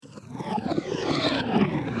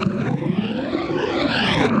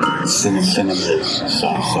Cinemas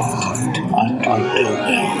Soft Underbelly.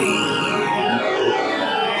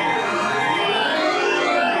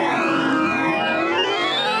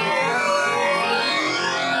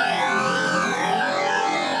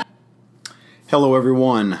 Hello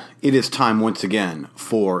everyone, it is time once again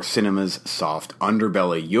for Cinema's Soft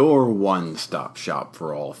Underbelly, your one-stop shop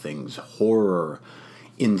for all things horror,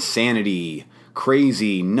 insanity,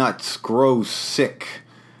 crazy, nuts, gross, sick,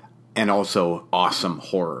 and also awesome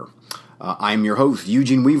horror. I'm your host,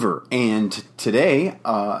 Eugene Weaver, and today,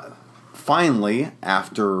 finally,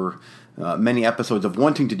 after many episodes of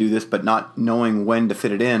wanting to do this but not knowing when to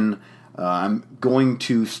fit it in, I'm going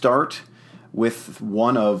to start with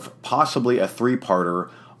one of possibly a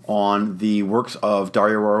three-parter on the works of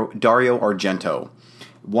Dario Argento,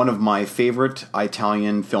 one of my favorite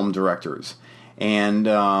Italian film directors. And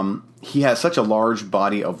he has such a large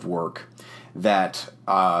body of work that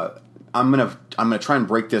I'm gonna try and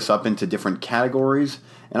break this up into different categories,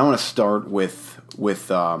 and I want to start with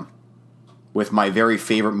my very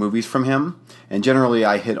favorite movies from him. And generally,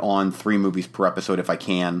 I hit on 3 movies per episode if I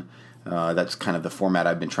can. That's kind of the format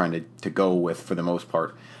I've been trying to go with for the most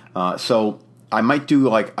part. So I might do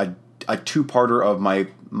like a two-parter of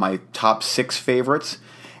my top 6 favorites,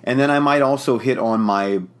 and then I might also hit on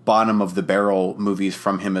my bottom of the barrel movies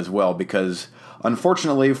from him as well, because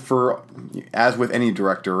unfortunately, as with any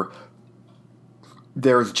director,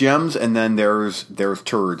 there's gems and then there's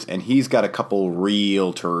turds, and he's got a couple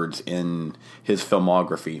real turds in his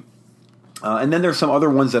filmography. And then there's some other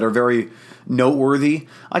ones that are very noteworthy.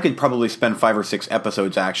 I could probably spend 5 or 6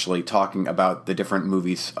 episodes actually talking about the different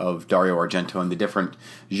movies of Dario Argento and the different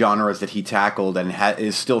genres that he tackled and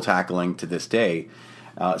is still tackling to this day.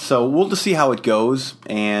 So we'll just see how it goes,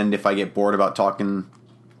 and if I get bored with talking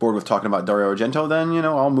about Dario Argento, then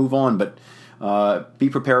I'll move on. But be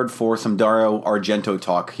prepared for some Dario Argento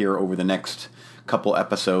talk here over the next couple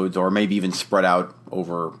episodes, or maybe even spread out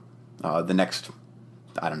over the next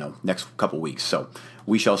couple weeks. So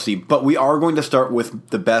we shall see. But we are going to start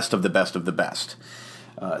with the best of the best of the best.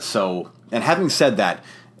 And having said that,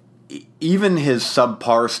 even his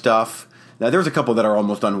subpar stuff, now there's a couple that are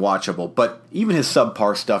almost unwatchable, but even his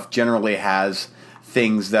subpar stuff generally has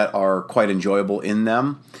things that are quite enjoyable in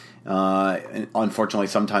them. Unfortunately,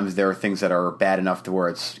 sometimes there are things that are bad enough to where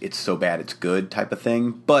it's so bad it's good type of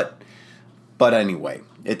thing. But anyway,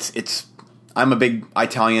 I'm a big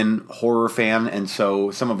Italian horror fan, and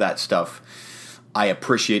so some of that stuff I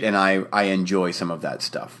appreciate, and I enjoy some of that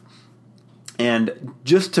stuff. And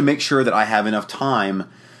just to make sure that I have enough time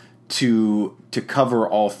to cover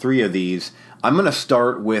all 3 of these, I'm going to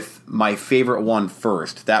start with my favorite one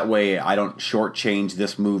first. That way I don't shortchange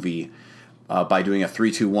this movie by doing a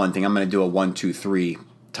 3-2-1 thing. I'm going to do a 1-2-3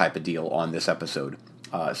 type of deal on this episode.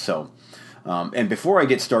 And before I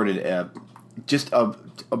get started, just a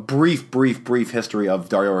brief history of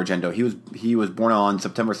Dario Argento. He was born on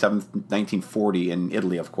September 7th, 1940 in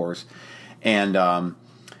Italy, of course. And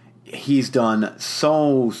he's done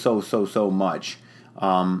so much.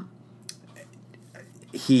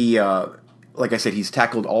 Like I said, he's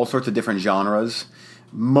tackled all sorts of different genres,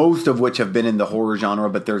 most of which have been in the horror genre,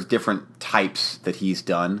 but there's different types that he's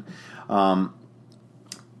done.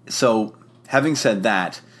 So having said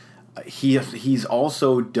that, he's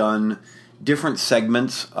also done different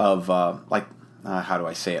segments of, how do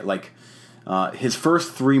I say it? His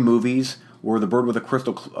first 3 movies were The Bird with a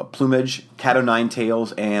Crystal Plumage, Cat o' Nine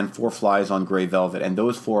Tails, and Four Flies on Grey Velvet. And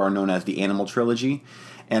those 4 are known as the Animal Trilogy.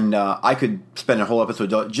 And I could spend a whole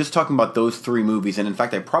episode just talking about those 3 movies. And in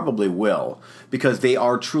fact, I probably will, because they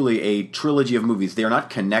are truly a trilogy of movies. They are not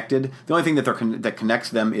connected. The only thing that connects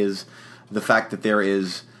them is the fact that there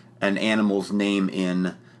is an animal's name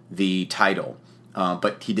in the title.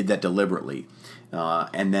 But he did that deliberately.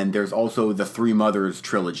 And then there's also the Three Mothers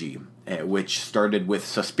trilogy, which started with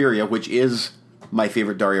Suspiria, which is my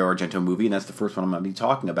favorite Dario Argento movie, and that's the first one I'm going to be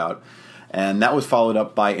talking about. And that was followed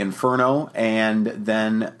up by Inferno, and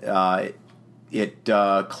then it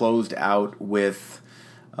closed out with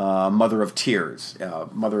Mother of Tears.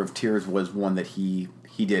 Mother of Tears was one that he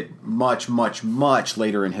did much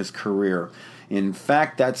later in his career. In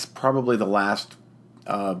fact, that's probably the last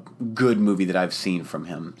good movie that I've seen from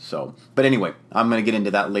him. But anyway, I'm going to get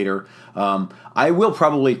into that later. I will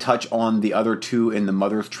probably touch on the other 2 in the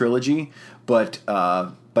Mothers trilogy, but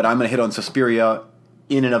I'm going to hit on Suspiria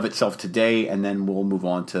in and of itself today, and then we'll move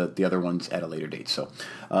on to the other ones at a later date. So,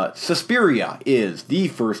 Suspiria is the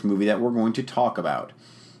first movie that we're going to talk about,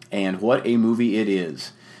 and what a movie it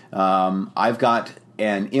is. I've got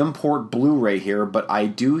an import Blu-ray here, but I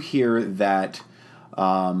do hear that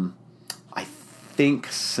I think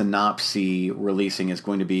Synopsy releasing is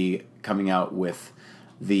going to be coming out with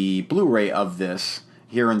the Blu-ray of this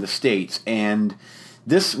here in the States. And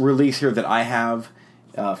this release here that I have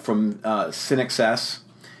from CineXS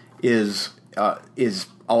is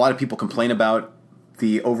a lot of people complain about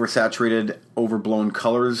the oversaturated, overblown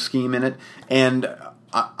colors scheme in it, and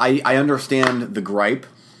I understand the gripe.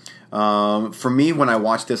 For me, when I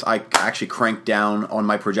watched this, I actually cranked down on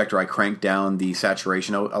my projector. I cranked down the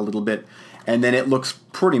saturation a little bit, and then it looks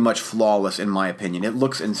pretty much flawless in my opinion. It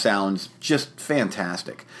looks and sounds just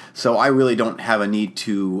fantastic. So I really don't have a need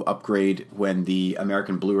to upgrade when the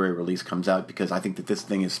American Blu-ray release comes out, because I think that this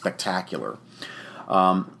thing is spectacular.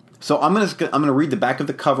 So I'm gonna read the back of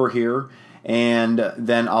the cover here, and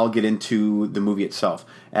then I'll get into the movie itself.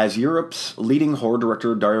 As Europe's leading horror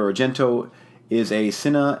director, Dario Argento is a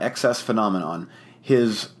CineXS phenomenon.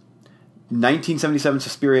 His 1977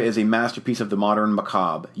 Suspiria is a masterpiece of the modern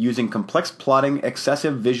macabre, using complex plotting,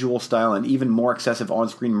 excessive visual style, and even more excessive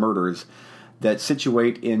on-screen murders that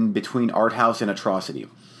situate in between art house and atrocity.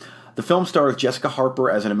 The film stars Jessica Harper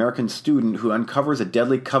as an American student who uncovers a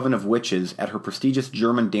deadly coven of witches at her prestigious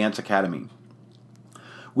German dance academy.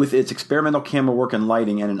 With its experimental camera work and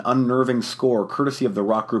lighting and an unnerving score courtesy of the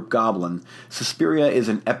rock group Goblin, Suspiria is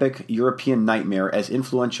an epic European nightmare as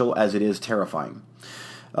influential as it is terrifying.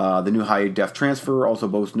 The new high-def transfer also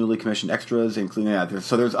boasts newly commissioned extras, including... I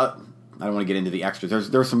don't want to get into the extras.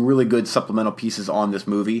 There's some really good supplemental pieces on this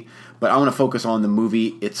movie, but I want to focus on the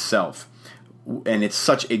movie itself. And it's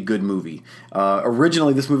such a good movie.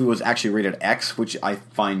 Originally, this movie was actually rated X, which I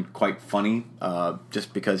find quite funny,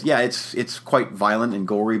 just because, it's quite violent and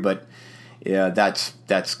gory, but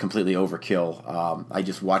that's completely overkill. I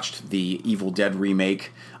just watched the Evil Dead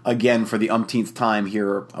remake again for the umpteenth time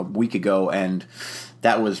here a week ago, and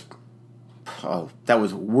that was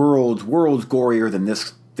worlds gorier than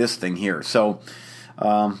this thing here. So,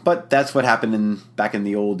 but that's what happened back in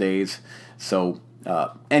the old days. So,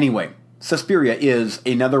 anyway. Suspiria is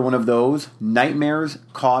another one of those nightmares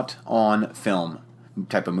caught on film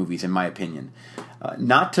type of movies, in my opinion.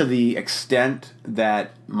 Not to the extent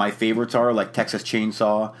that my favorites are, like Texas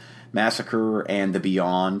Chainsaw Massacre and The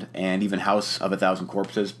Beyond, and even House of a Thousand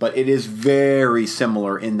Corpses, but it is very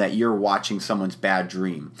similar in that you're watching someone's bad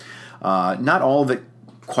dream. Not all of it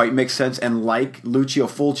quite makes sense, and like Lucio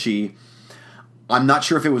Fulci, I'm not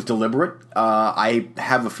sure if it was deliberate. I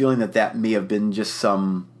have a feeling that may have been just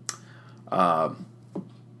some... I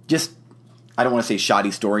don't want to say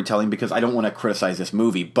shoddy storytelling, because I don't want to criticize this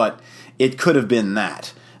movie, but it could have been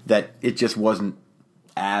that it just wasn't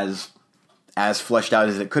as fleshed out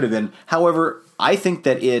as it could have been. However, I think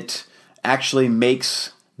that it actually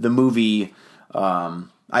makes the movie,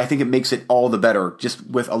 I think it makes it all the better, just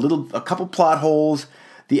with a couple plot holes.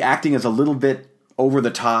 The acting is a little bit over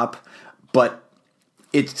the top, but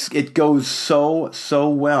it goes so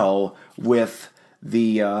well with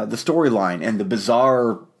the storyline and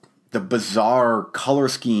the bizarre color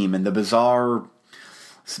scheme and the bizarre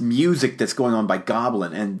music that's going on by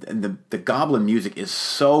Goblin, and the Goblin music is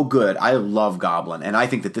so good. I love Goblin, and I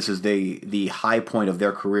think that this is the high point of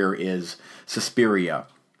their career is Suspiria.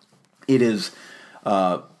 It is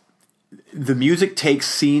the music takes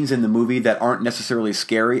scenes in the movie that aren't necessarily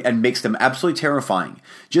scary and makes them absolutely terrifying.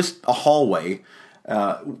 Just a hallway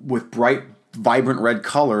with bright, vibrant red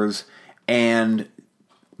colors, and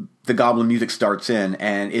the Goblin music starts in,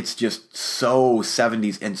 and it's just so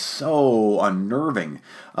 70s and so unnerving.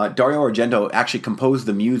 Dario Argento actually composed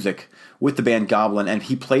the music with the band Goblin, and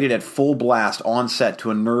he played it at full blast on set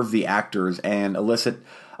to unnerve the actors and elicit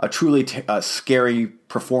a truly scary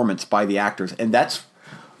performance by the actors. And that's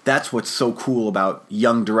what's so cool about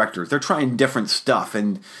young directors. They're trying different stuff,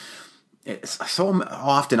 and so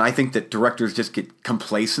often I think that directors just get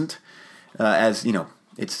complacent, as you know.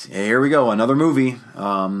 It's, here we go, another movie.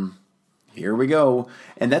 Here we go.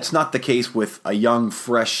 And that's not the case with a young,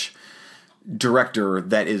 fresh director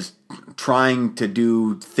that is trying to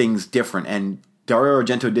do things different. And Dario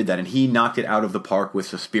Argento did that, and he knocked it out of the park with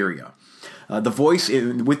Suspiria. The voice,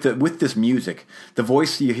 with this music, the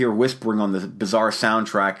voice you hear whispering on the bizarre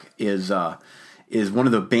soundtrack is one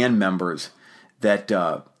of the band members that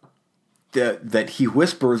he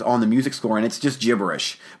whispers on the music score, and it's just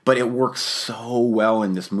gibberish, but it works so well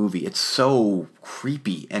in this movie. It's so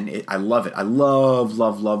creepy, and I love it. I love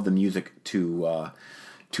the music to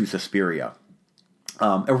Suspiria.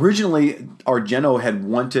 Originally, Argento had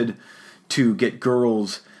wanted to get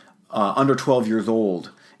girls under 12 years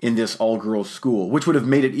old in this all-girls school, which would have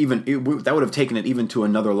made it that would have taken it even to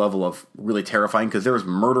another level of really terrifying, because there was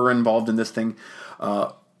murder involved in this thing.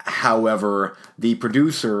 However, the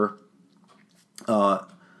producer,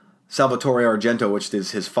 Salvatore Argento, which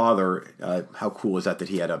is his father, how cool is that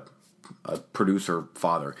he had a a producer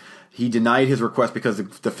father. He denied his request because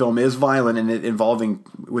the film is violent and involving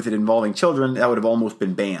children, that would have almost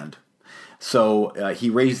been banned. So he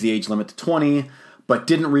raised the age limit to 20, but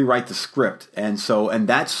didn't rewrite the script. And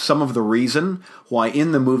that's some of the reason why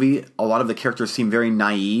in the movie a lot of the characters seem very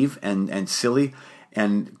naive and silly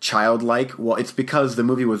and childlike. Well, it's because the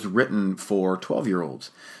movie was written for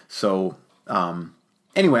 12-year-olds. So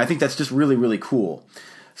anyway, I think that's just really, really cool.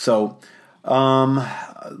 So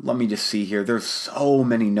let me just see here. There's so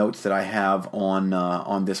many notes that I have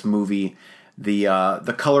on this movie.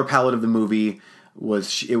 The color palette of the movie was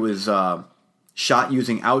shot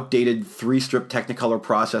using outdated 3-strip Technicolor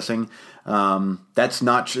processing. That's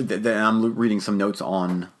not true. I'm reading some notes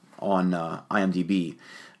on IMDb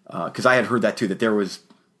because I had heard that too, that there was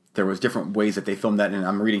different ways that they filmed that, and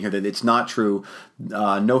I'm reading here that it's not true.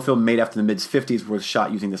 No film made after the mid-50s was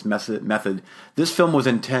shot using this method. This film was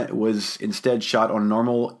instead shot on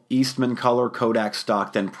normal Eastman color Kodak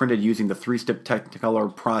stock, then printed using the 3-strip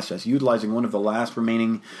Technicolor process, utilizing one of the last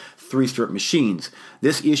remaining 3-strip machines.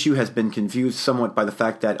 This issue has been confused somewhat by the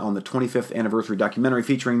fact that on the 25th anniversary documentary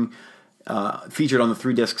featured on the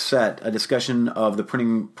 3-disc set, a discussion of the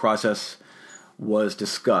printing process was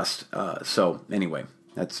discussed. So anyway,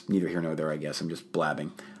 that's neither here nor there, I guess. I'm just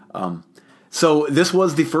blabbing. So this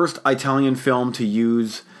was the first Italian film to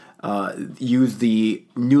use the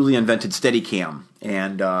newly invented Steadicam,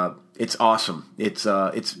 and it's awesome. It's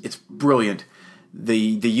brilliant. The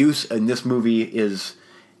use in this movie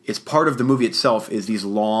it's part of the movie itself is these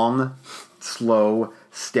long, slow,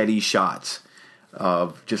 steady shots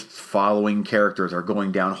of just following characters or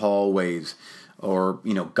going down hallways, or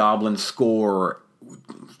goblin score,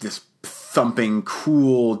 this thumping,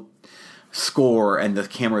 cool score, and the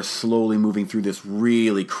camera is slowly moving through this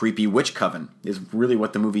really creepy witch coven is really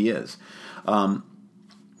what the movie is.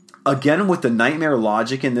 Again, with the nightmare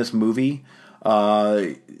logic in this movie,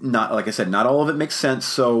 not like I said, not all of it makes sense,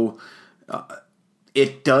 so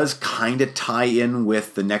it does kind of tie in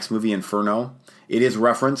with the next movie, Inferno. It is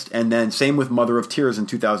referenced, and then same with Mother of Tears in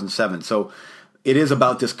 2007. So it is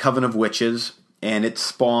about this coven of witches, and it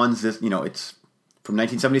spawns this, it's from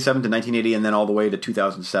 1977 to 1980, and then all the way to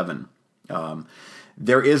 2007.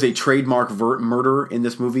 There is a trademark murder in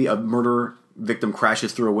this movie. A murder victim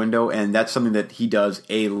crashes through a window, and that's something that he does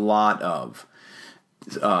a lot of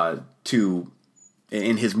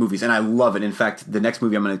in his movies, and I love it. In fact, the next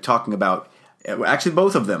movie I'm going to be talking about, actually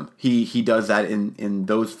both of them, he does that in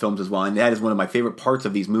those films as well, and that is one of my favorite parts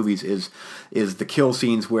of these movies is the kill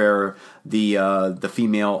scenes where the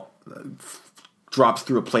female drops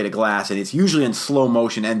through a plate of glass, and it's usually in slow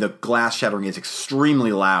motion, and the glass shattering is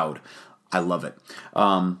extremely loud. I love it.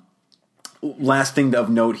 Last thing of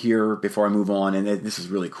note here before I move on, and this is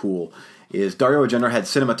really cool, is Dario Argento had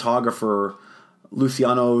cinematographer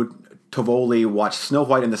Luciano Tovoli watch Snow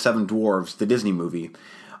White and the Seven Dwarfs, the Disney movie,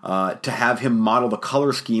 to have him model the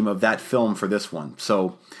color scheme of that film for this one.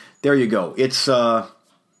 So there you go. It's out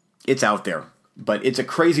there. But it's a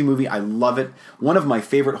crazy movie. I love it. One of my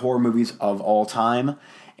favorite horror movies of all time.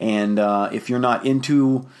 And if you're not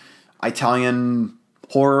into Italian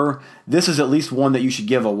horror, this is at least one that you should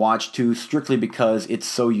give a watch to, strictly because it's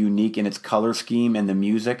so unique in its color scheme and the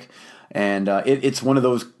music. And it's one of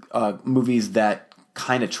those movies that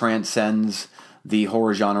kind of transcends the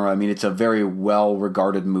horror genre. I mean, it's a very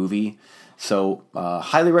well-regarded movie. So,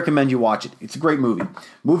 highly recommend you watch it. It's a great movie.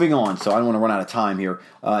 Moving on, so I don't want to run out of time here.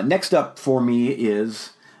 Next up for me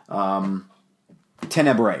is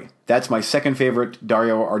Tenebrae. That's my second favorite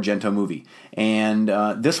Dario Argento movie. And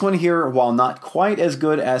this one here, while not quite as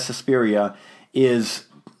good as Suspiria, it's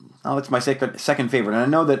my second favorite. And I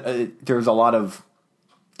know that there's a lot of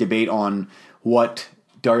debate on what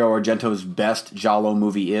Dario Argento's best Giallo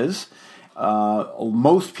movie is.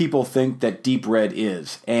 Most people think that Deep Red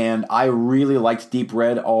is, and I really liked Deep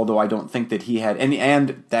Red, although I don't think that he had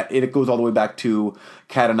and that it goes all the way back to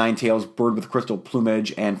Cat o' Nine Tails, Bird with Crystal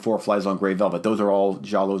Plumage, and Four Flies on Grey Velvet. Those are all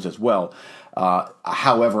Giallos as well.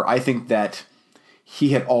 However, I think that he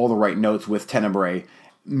hit all the right notes with Tenebrae,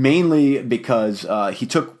 mainly because he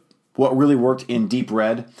took what really worked in Deep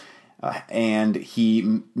Red and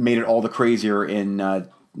he made it all the crazier in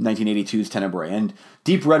 1982's Tenebrae. And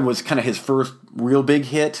Deep Red was kind of his first real big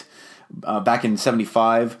hit back in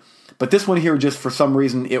 75. But this one here, just for some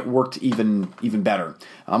reason, it worked even better.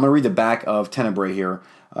 I'm going to read the back of Tenebrae here.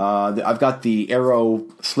 I've got the Arrow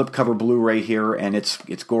slipcover Blu-ray here, and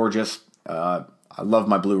it's gorgeous. I love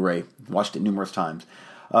my Blu-ray. Watched it numerous times.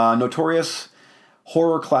 Notorious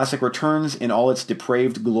horror classic returns in all its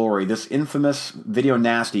depraved glory. This infamous video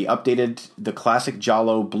nasty updated the classic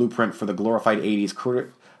Giallo blueprint for the glorified 80s,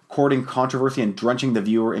 courting controversy and drenching the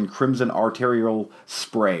viewer in crimson arterial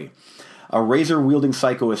spray. A razor-wielding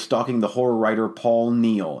psycho is stalking the horror writer Paul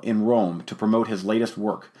Neal in Rome to promote his latest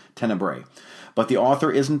work, Tenebrae. But the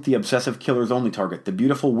author isn't the obsessive killer's only target. The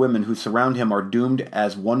beautiful women who surround him are doomed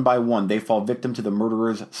as one by one they fall victim to the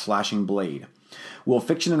murderer's slashing blade. Will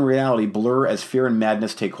fiction and reality blur as fear and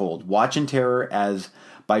madness take hold? Watch in terror as,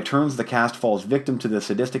 by turns, the cast falls victim to the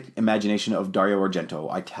sadistic imagination of Dario Argento,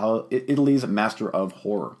 Italy's master of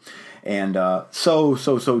horror. And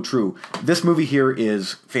so true. This movie here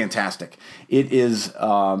is fantastic. It is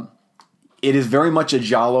very much a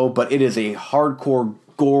giallo, but it is a hardcore,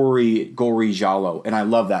 gory giallo, and I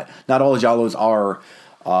love that. Not all giallos are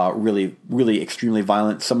really extremely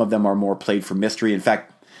violent. Some of them are more played for mystery. In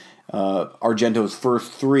fact, Argento's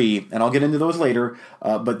first three, and I'll get into those later,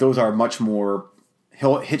 but those are much more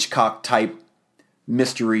Hitchcock-type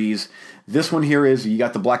mysteries. This one here is, you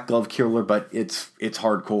got the black glove killer, but it's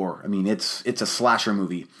hardcore. I mean, it's a slasher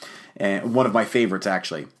movie, and one of my favorites,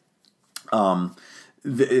 actually.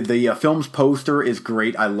 The film's poster is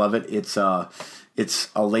great. I love it. It's a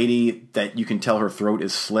lady that you can tell her throat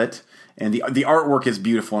is slit, and the artwork is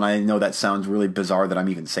beautiful, and I know that sounds really bizarre that I'm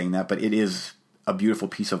even saying that, but it is a beautiful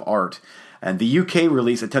piece of art. And the UK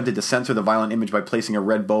release attempted to censor the violent image by placing a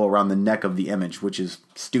red bow around the neck of the image, which is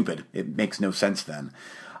stupid. It makes no sense then.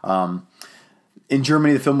 In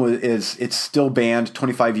Germany, the film it's still banned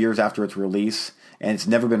 25 years after its release, and it's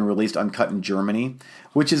never been released uncut in Germany,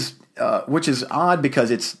 which is odd because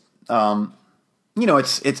it's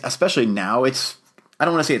especially now, I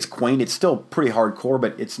don't want to say it's quaint. It's still pretty hardcore,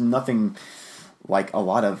 but it's nothing like a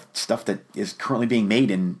lot of stuff that is currently being made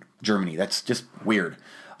in Germany. That's just weird.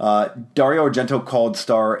 Dario Argento called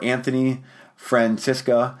star Anthony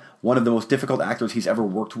Francisca one of the most difficult actors he's ever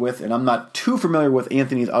worked with, and I'm not too familiar with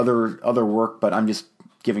Anthony's other work, but I'm just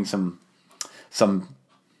giving some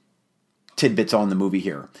tidbits on the movie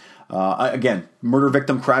here. Again, murder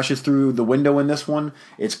victim crashes through the window in this one.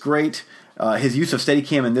 It's great. His use of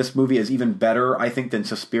Steadicam in this movie is even better, I think, than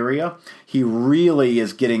Suspiria. He really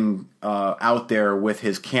is getting out there with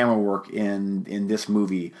his camera work in this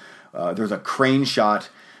movie. There's a crane shot.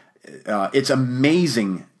 It's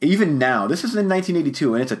amazing. Even now, this is in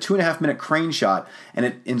 1982, and it's a 2.5-minute crane shot, and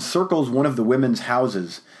it encircles one of the women's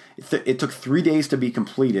houses. It took 3 days to be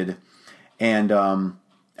completed, and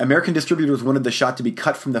American distributors wanted the shot to be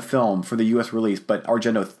cut from the film for the U.S. release, but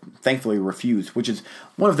Argento thankfully refused, which is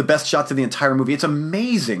one of the best shots of the entire movie. It's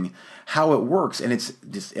amazing how it works, and it's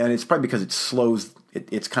probably because it slows.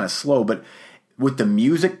 It's kind of slow, but with the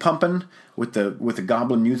music pumping, with the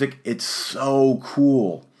goblin music, it's so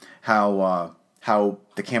cool how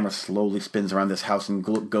the camera slowly spins around this house and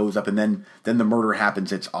goes up, and then the murder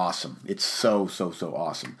happens. It's awesome. It's so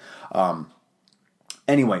awesome.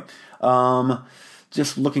 Anyway.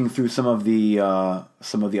 Just looking through some of the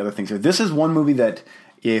other things here. This is one movie that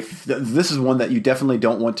this is one that you definitely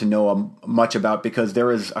don't want to know much about, because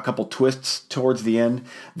there is a couple twists towards the end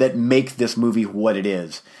that make this movie what it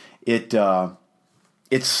is.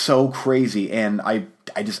 It's so crazy, and I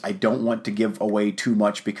don't want to give away too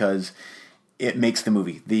much because it makes the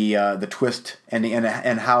movie. The twist and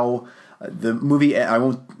how the movie,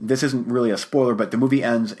 this isn't really a spoiler, but the movie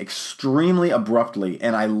ends extremely abruptly,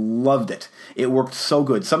 and I loved it. It worked so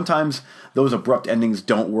good. Sometimes those abrupt endings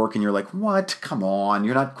don't work, and you're like, what? Come on,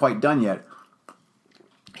 you're not quite done yet.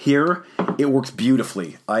 Here, it works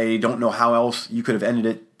beautifully. I don't know how else you could have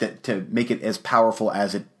ended it to make it as powerful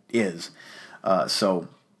as it is. The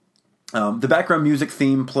background music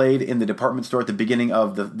theme played in the department store at the beginning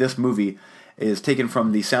of this movie is taken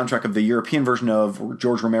from the soundtrack of the European version of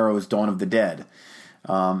George Romero's Dawn of the Dead,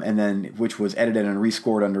 and then which was edited and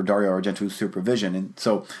rescored under Dario Argento's supervision. And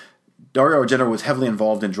so Dario Argento was heavily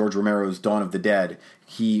involved in George Romero's Dawn of the Dead.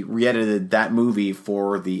 He re-edited that movie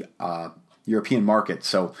for the European market.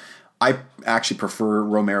 So I actually prefer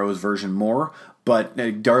Romero's version more, but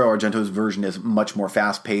Dario Argento's version is much more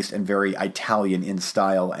fast-paced and very Italian in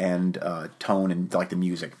style and tone and like the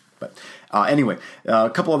music. But anyway,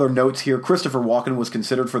 a couple other notes here. Christopher Walken was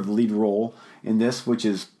considered for the lead role in this, which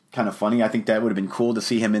is kind of funny. I think that would have been cool to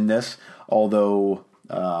see him in this, although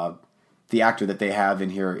the actor that they have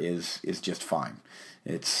in here is just fine.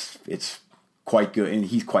 It's quite good, and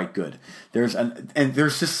he's quite good. There's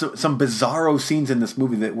just some bizarro scenes in this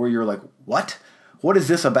movie where you're like, what? What is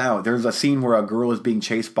this about? There's a scene where a girl is being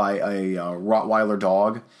chased by a Rottweiler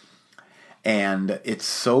dog, and it's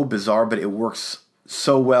so bizarre, but it works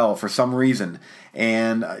so well for some reason.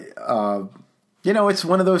 And it's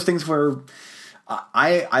one of those things where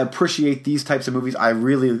I appreciate these types of movies. I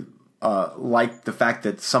really like the fact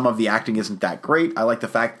that some of the acting isn't that great. I like the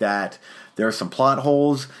fact that there are some plot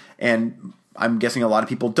holes, and I'm guessing a lot of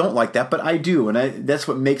people don't like that, but I do, and that's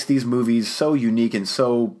what makes these movies so unique and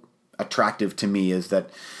so attractive to me, is that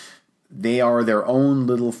they are their own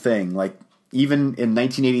little thing. Like, even in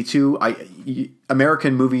 1982,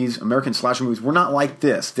 American slasher movies were not like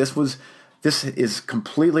this. This is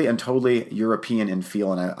completely and totally European in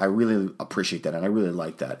feel, and I really appreciate that, and I really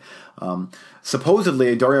like that.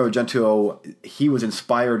 Supposedly, Dario Argento, he was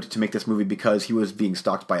inspired to make this movie because he was being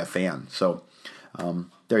stalked by a fan. So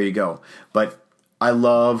there you go. But I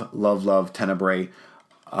love Tenebrae.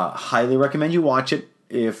 Highly recommend you watch it.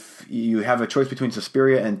 If you have a choice between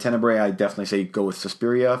Suspiria and Tenebrae, I definitely say go with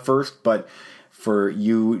Suspiria first. But for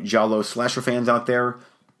you Giallo slasher fans out there,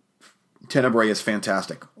 Tenebrae is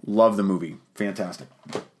fantastic. Love the movie. Fantastic.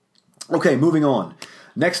 Okay, moving on.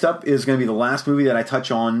 Next up is going to be the last movie that I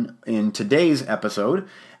touch on in today's episode,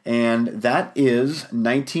 and that is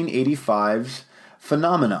 1985's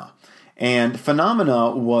Phenomena. And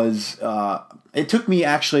Phenomena was, it took me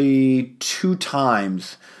actually 2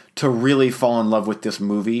 times to really fall in love with this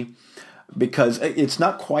movie, because it's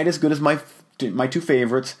not quite as good as my 2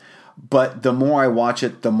 favorites, but the more I watch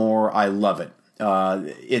it, the more I love it.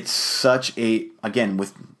 It's such a, again,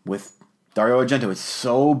 with Dario Argento, it's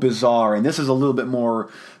so bizarre, and this is a little bit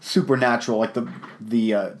more supernatural. Like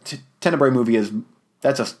the Tenebrae movie is,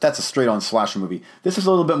 that's a straight on slasher movie. This is a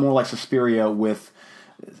little bit more like Suspiria with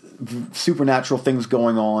supernatural things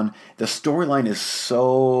going on. The storyline is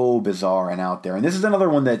so bizarre and out there, and this is another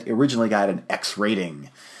one that originally got an X rating.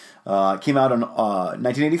 It came out in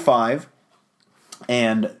 1985,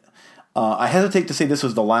 and I hesitate to say this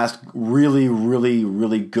was the last really, really,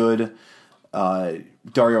 really good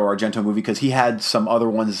Dario Argento movie, because he had some other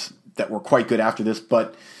ones that were quite good after this,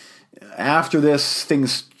 but after this,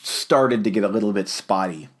 things started to get a little bit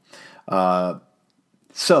spotty.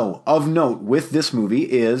 So, of note with this movie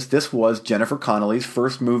is this was Jennifer Connelly's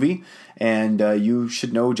first movie, and you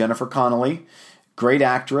should know Jennifer Connelly, great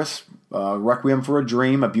actress, Requiem for a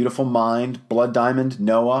Dream, A Beautiful Mind, Blood Diamond,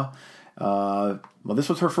 Noah. Well, this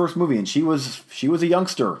was her first movie, and she was a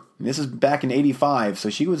youngster. And this is back in '85, so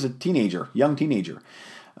she was a young teenager.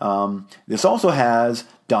 This also has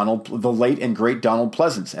the late and great Donald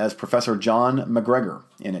Pleasance as Professor John McGregor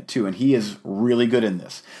in it too, and he is really good in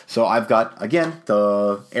this. So I've got, again,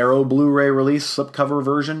 the Arrow Blu-ray release slipcover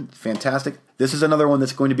version, fantastic. This is another one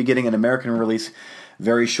that's going to be getting an American release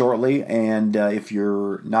very shortly, and if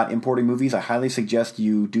you're not importing movies, I highly suggest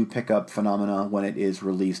you do pick up Phenomena when it is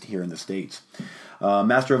released here in the States.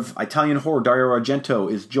 Master of Italian horror Dario Argento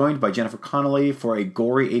is joined by Jennifer Connelly for a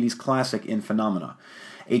gory 80s classic in Phenomena.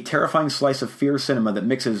 A terrifying slice of fear cinema that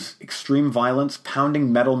mixes extreme violence,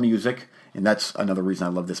 pounding metal music, and that's another reason I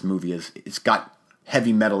love this movie, is it's got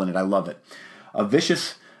heavy metal in it. I love it. A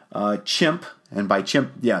vicious chimp, and by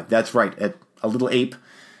chimp, yeah, that's right, a little ape,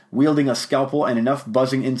 wielding a scalpel and enough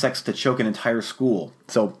buzzing insects to choke an entire school.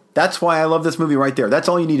 So that's why I love this movie right there. That's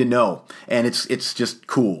all you need to know, and it's just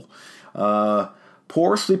cool.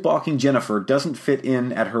 Poor sleepwalking Jennifer doesn't fit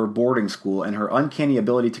in at her boarding school, and her uncanny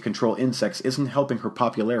ability to control insects isn't helping her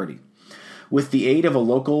popularity. With the aid of a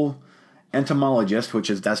local entomologist,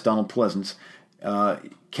 that's Donald Pleasance,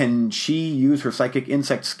 can she use her psychic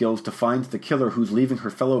insect skills to find the killer who's leaving her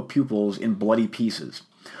fellow pupils in bloody pieces?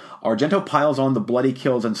 Argento piles on the bloody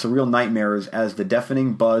kills and surreal nightmares as the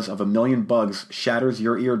deafening buzz of a million bugs shatters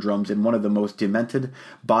your eardrums in one of the most demented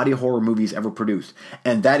body horror movies ever produced.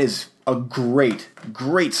 And that is a great,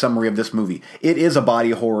 great summary of this movie. It is a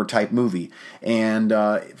body horror type movie. And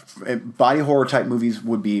body horror type movies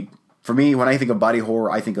would be, for me, when I think of body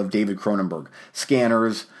horror, I think of David Cronenberg.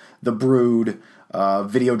 Scanners, The Brood,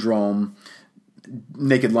 Videodrome,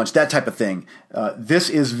 Naked Lunch, that type of thing.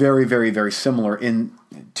 This is very, very, very similar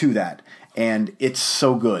to that, and it's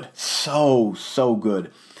so good, so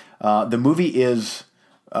good. The movie is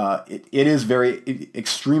it is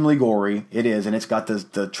extremely gory. It is, and it's got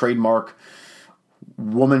the trademark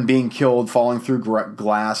woman being killed, falling through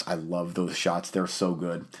glass. I love those shots; they're so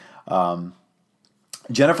good.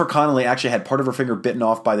 Jennifer Connelly actually had part of her finger bitten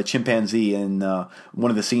off by the chimpanzee in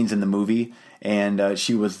one of the scenes in the movie, and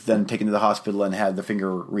she was then taken to the hospital and had the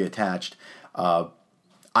finger reattached.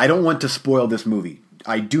 I don't want to spoil this movie.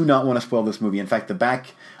 I do not want to spoil this movie. In fact, the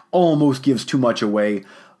back almost gives too much away.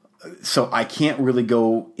 So I can't really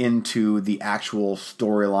go into the actual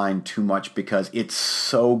storyline too much because it's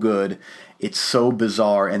so good, it's so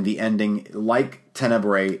bizarre, and the ending, like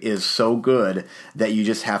Tenebrae, is so good that you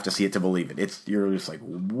just have to see it to believe it. You're just like,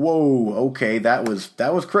 whoa, okay, that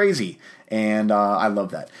was crazy, and I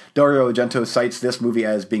love that. Dario Argento cites this movie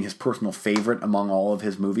as being his personal favorite among all of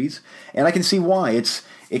his movies, and I can see why.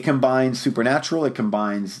 It combines supernatural, it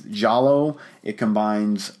combines giallo, it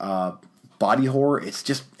combines body horror. It's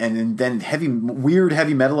just, and then weird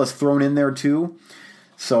heavy metal is thrown in there too.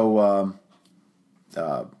 So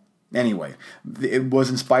anyway, it was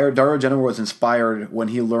inspired. Dario Argento was inspired when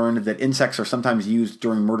he learned that insects are sometimes used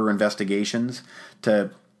during murder investigations to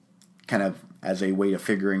kind of as a way of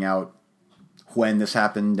figuring out when this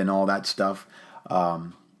happened and all that stuff.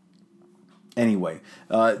 Anyway,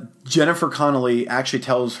 Jennifer Connelly actually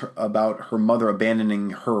tells her about her mother abandoning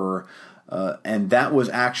her. And that was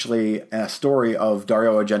actually a story of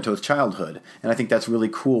Dario Argento's childhood, and I think that's really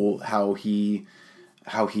cool how he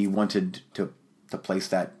wanted to place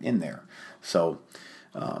that in there. So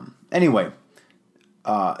anyway,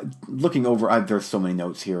 looking over, there's so many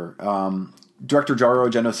notes here. Director Dario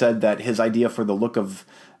Argento said that his idea for the look of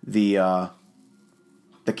the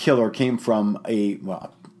killer came from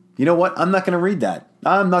you know what? I'm not going to read that.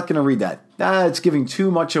 It's giving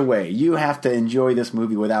too much away. You have to enjoy this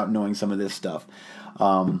movie without knowing some of this stuff.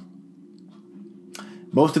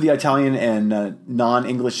 Most of the Italian and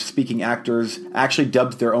non-English speaking actors actually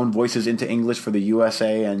dubbed their own voices into English for the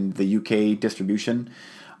USA and the UK distribution.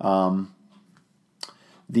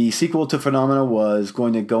 The sequel to Phenomena was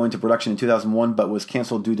going to go into production in 2001, but was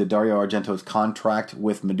canceled due to Dario Argento's contract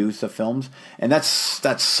with Medusa Films, and that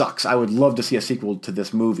sucks. I would love to see a sequel to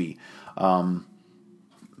this movie, but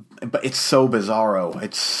it's so bizarro.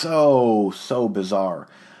 It's so bizarre.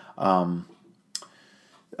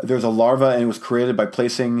 There's a larva, and it was created by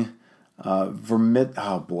placing vermit.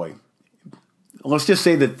 Oh boy. Let's just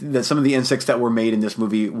say that some of the insects that were made in this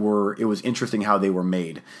movie it was interesting how they were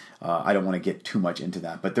made. I don't want to get too much into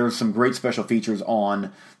that, but there's some great special features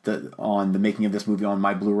on the making of this movie on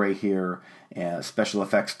my Blu-ray here, special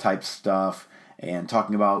effects type stuff, and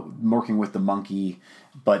talking about working with the monkey.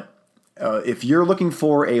 But if you're looking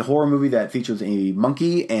for a horror movie that features a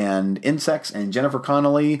monkey and insects and Jennifer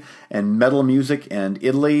Connelly and metal music and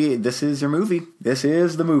Italy, this is your movie. This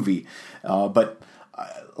is the movie. But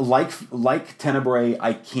like Tenebrae,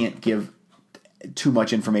 I can't give too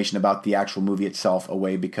much information about the actual movie itself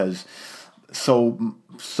away because so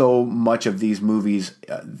much of these movies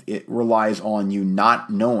it relies on you not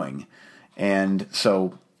knowing, and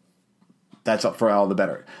so that's up for all the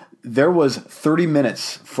better. There was 30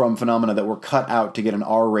 minutes from Phenomena that were cut out to get an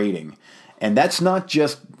R rating, and that's not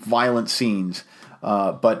just violent scenes,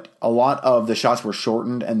 but a lot of the shots were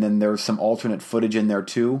shortened, and then there's some alternate footage in there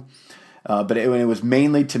too. But it was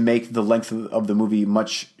mainly to make the length of the movie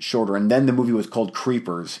much shorter. And then the movie was called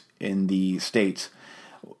Creepers in the States.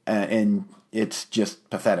 And it's just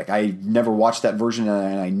pathetic. I never watched that version,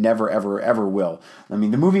 and I never, ever, ever will. I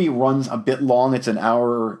mean, the movie runs a bit long. It's an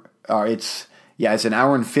hour. It's an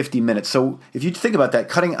hour and 50 minutes. So if you think about that,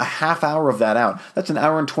 cutting a half hour of that out, that's an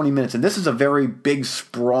hour and 20 minutes. And this is a very big,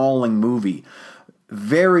 sprawling movie.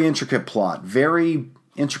 Very intricate plot. Very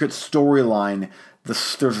intricate storyline.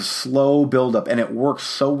 There's a slow build-up, and it works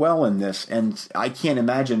so well in this, and I can't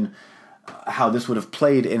imagine how this would have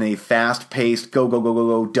played in a fast-paced,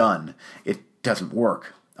 go, done. It doesn't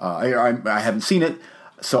work. I haven't seen it,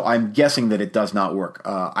 so I'm guessing that it does not work.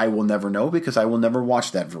 I will never know because I will never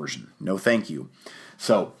watch that version. No thank you.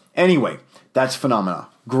 So, anyway, that's Phenomena.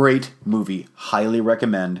 Great movie. Highly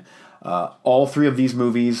recommend. All three of these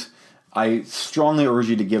movies, I strongly urge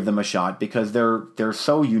you to give them a shot because they're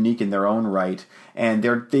so unique in their own right, and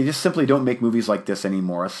they just simply don't make movies like this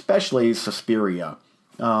anymore, especially Suspiria.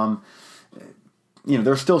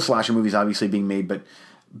 There's still slasher movies obviously being made, but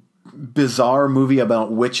bizarre movie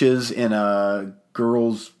about witches in a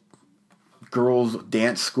girls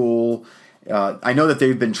dance school. I know that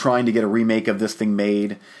they've been trying to get a remake of this thing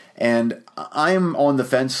made, and I'm on the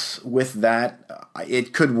fence with that.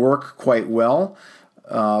 It could work quite well.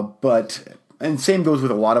 And same goes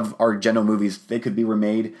with a lot of Argento movies. They could be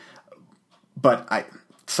remade, but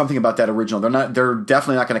something about that original. They're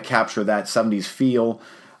definitely not going to capture that 70s feel.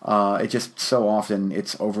 It just so often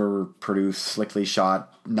it's overproduced, slickly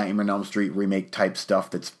shot, Nightmare on Elm Street remake type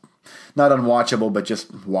stuff that's not unwatchable, but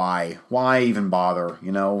just why? Why even bother,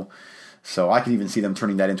 So I could even see them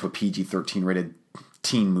turning that into a PG-13 rated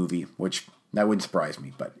teen movie, which that wouldn't surprise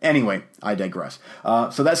me. But anyway, I digress.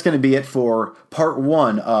 So that's going to be it for part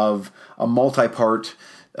one of a multi-part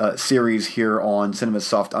series here on Cinema's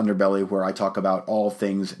Soft Underbelly, where I talk about all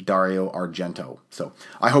things Dario Argento. So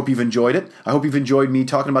I hope you've enjoyed it. I hope you've enjoyed me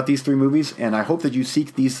talking about these 3 movies, and I hope that you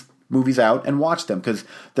seek these movies out and watch them, because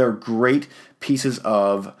they're great pieces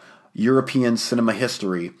of European cinema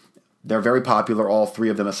history. They're very popular, all 3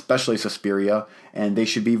 of them, especially Suspiria, and they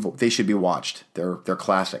should be watched. They're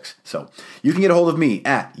classics. So you can get a hold of me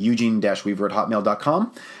at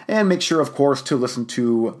eugene-weaver@hotmail.com, and make sure, of course, to listen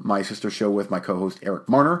to my sister show with my co-host Eric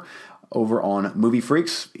Marner over on Movie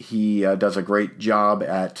Freaks. He does a great job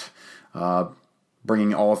at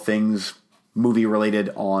bringing all things movie-related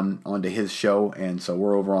onto his show, and so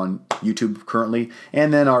we're over on YouTube currently,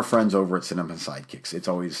 and then our friends over at Cinema Sidekicks. It's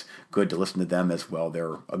always good to listen to them as well.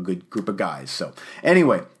 They're a good group of guys. So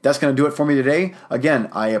anyway, that's going to do it for me today. Again,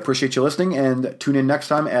 I appreciate you listening, and tune in next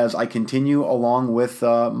time as I continue along with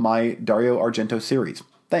my Dario Argento series.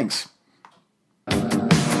 Thanks.